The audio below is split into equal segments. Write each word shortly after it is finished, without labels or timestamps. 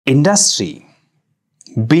Industry,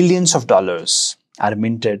 billions of dollars are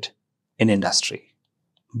minted in industry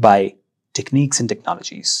by techniques and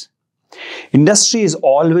technologies. Industry is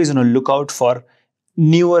always on a lookout for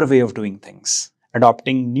newer way of doing things,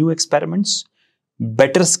 adopting new experiments,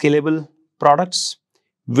 better scalable products,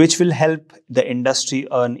 which will help the industry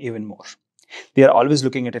earn even more. They are always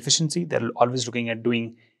looking at efficiency. They're always looking at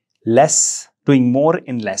doing less, doing more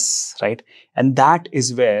in less, right? And that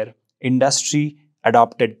is where industry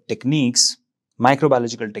adopted techniques,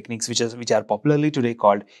 microbiological techniques, which are popularly today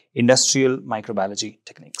called industrial microbiology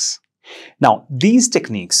techniques. Now, these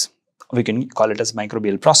techniques, we can call it as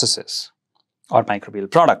microbial processes or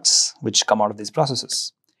microbial products, which come out of these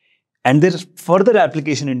processes. And their further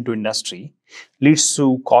application into industry leads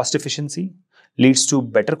to cost efficiency, leads to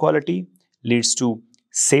better quality, leads to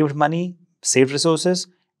saved money, saved resources,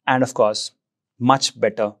 and of course, much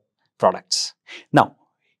better products. Now,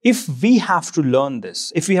 if we have to learn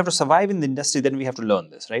this, if we have to survive in the industry, then we have to learn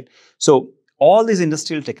this, right? So all these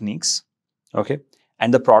industrial techniques, okay,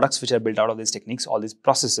 and the products which are built out of these techniques, all these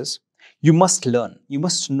processes, you must learn, you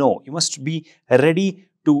must know, you must be ready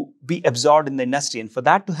to be absorbed in the industry. And for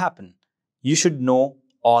that to happen, you should know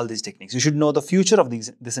all these techniques. You should know the future of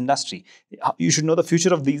this industry. You should know the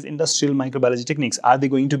future of these industrial microbiology techniques. Are they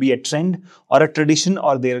going to be a trend or a tradition,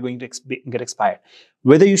 or they are going to get expired?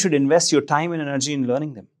 Whether you should invest your time and energy in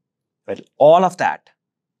learning them. Well, all of that,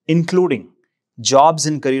 including jobs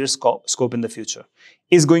and career scope in the future,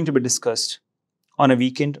 is going to be discussed on a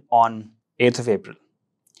weekend on 8th of April.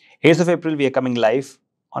 8th of April, we are coming live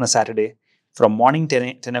on a Saturday from morning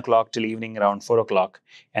 10 o'clock till evening around 4 o'clock.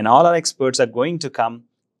 And all our experts are going to come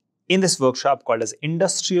in this workshop called as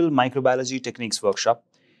Industrial Microbiology Techniques Workshop,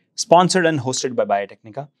 sponsored and hosted by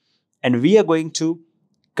Biotechnica. And we are going to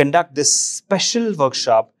conduct this special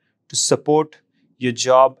workshop to support your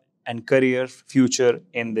job and career future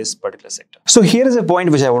in this particular sector. So here is a point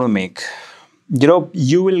which I want to make.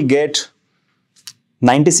 You will get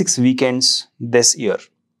 96 weekends this year.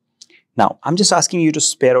 Now, I'm just asking you to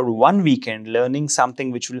spare out one weekend learning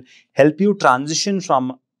something which will help you transition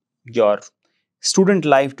from your student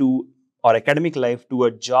life or academic life to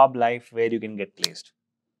a job life where you can get placed.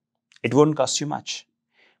 It won't cost you much.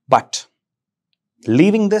 But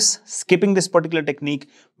leaving this, skipping this particular technique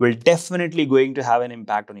will definitely going to have an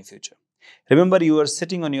impact on your future. Remember, you are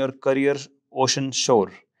sitting on your career ocean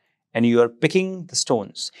shore and you are picking the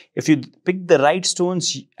stones. If you pick the right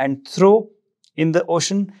stones and throw in the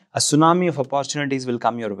ocean, a tsunami of opportunities will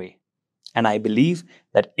come your way. And I believe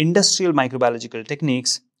that industrial microbiological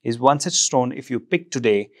techniques is one such stone. If you pick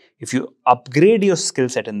today, if you upgrade your skill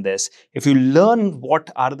set in this, if you learn what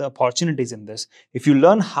are the opportunities in this, if you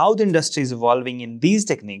learn how the industry is evolving in these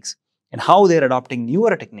techniques and how they're adopting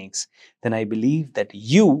newer techniques, then I believe that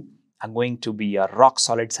you are going to be a rock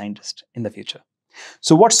solid scientist in the future.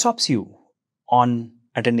 So what stops you on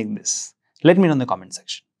attending this? Let me know in the comment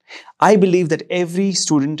section. I believe that every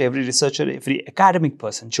student, every researcher, every academic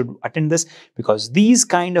person should attend this, because these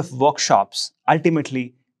kind of workshops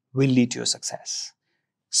ultimately will lead to your success.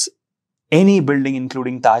 Any building,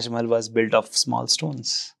 including Taj Mahal, was built of small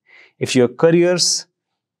stones. If your career's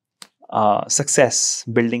success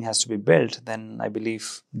building has to be built, then I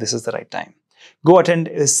believe this is the right time. Go attend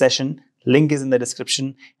this session. Link is in the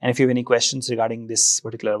description. And if you have any questions regarding this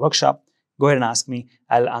particular workshop, go ahead and ask me.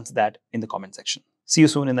 I'll answer that in the comment section. See you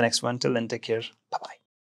soon in the next one. Till then, take care. Bye-bye.